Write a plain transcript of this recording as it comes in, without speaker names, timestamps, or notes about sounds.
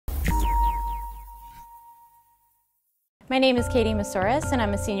My name is Katie Masouras, and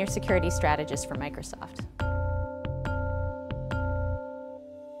I'm a Senior Security Strategist for Microsoft.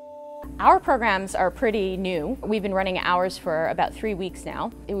 Our programs are pretty new. We've been running ours for about 3 weeks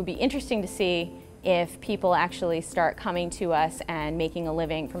now. It would be interesting to see if people actually start coming to us and making a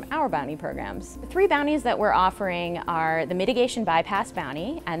living from our bounty programs. The 3 bounties that we're offering are the mitigation bypass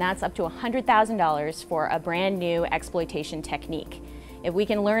bounty, and that's up to $100,000 for a brand new exploitation technique. If we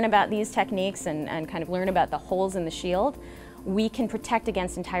can learn about these techniques and kind of learn about the holes in the shield, we can protect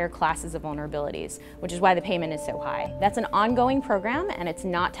against entire classes of vulnerabilities, which is why the payment is so high. That's an ongoing program, and it's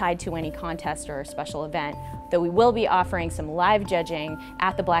not tied to any contest or special event, though we will be offering some live judging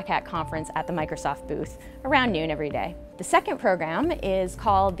at the Black Hat Conference at the Microsoft booth around noon every day. The second program is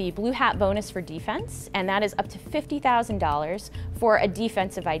called the Blue Hat Bonus for Defense, and that is up to $50,000 for a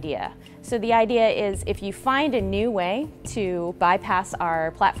defensive idea. So the idea is if you find a new way to bypass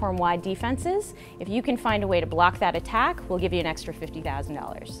our platform-wide defenses, if you can find a way to block that attack, we'll give you an extra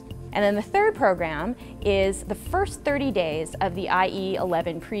 $50,000. And then the third program is the first 30 days of the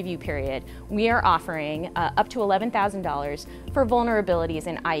IE11 preview period. We are offering up to $11,000 for vulnerabilities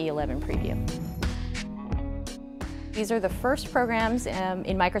in IE11 preview. These are the first programs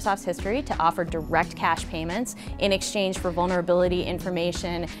in Microsoft's history to offer direct cash payments in exchange for vulnerability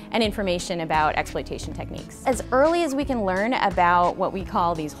information and information about exploitation techniques. As early as we can learn about what we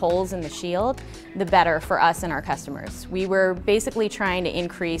call these holes in the shield, the better for us and our customers. We were basically trying to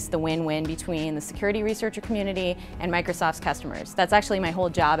increase the win-win between the security researcher community and Microsoft's customers. That's actually my whole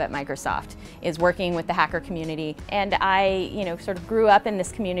job at Microsoft, is working with the hacker community. And I, sort of grew up in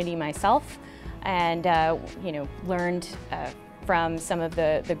this community myself, and learned from some of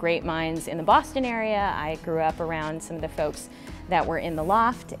the great minds in the Boston area. I grew up around some of the folks that were in the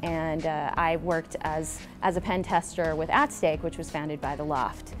Loft, and I worked as a pen tester with At Stake, which was founded by the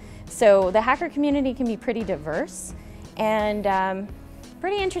Loft. So the hacker community can be pretty diverse and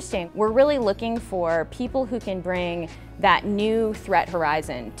pretty interesting. We're really looking for people who can bring that new threat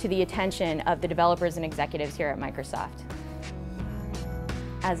horizon to the attention of the developers and executives here at Microsoft.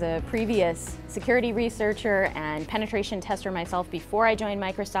 As a previous security researcher and penetration tester myself before I joined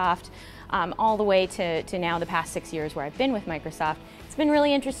Microsoft, all the way to now the past 6 years where I've been with Microsoft, it's been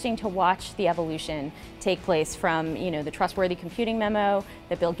really interesting to watch the evolution take place from the trustworthy computing memo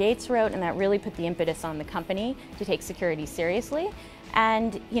that Bill Gates wrote, and that really put the impetus on the company to take security seriously.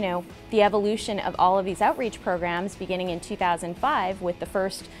 And the evolution of all of these outreach programs beginning in 2005 with the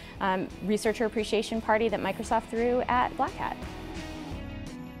first researcher appreciation party that Microsoft threw at Black Hat.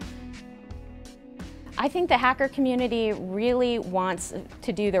 I think the hacker community really wants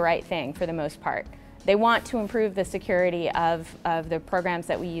to do the right thing for the most part. They want to improve the security of the programs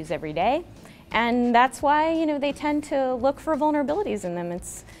that we use every day, and that's why they tend to look for vulnerabilities in them.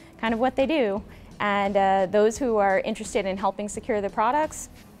 It's kind of what they do. And those who are interested in helping secure the products,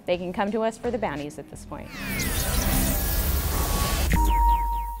 they can come to us for the bounties at this point.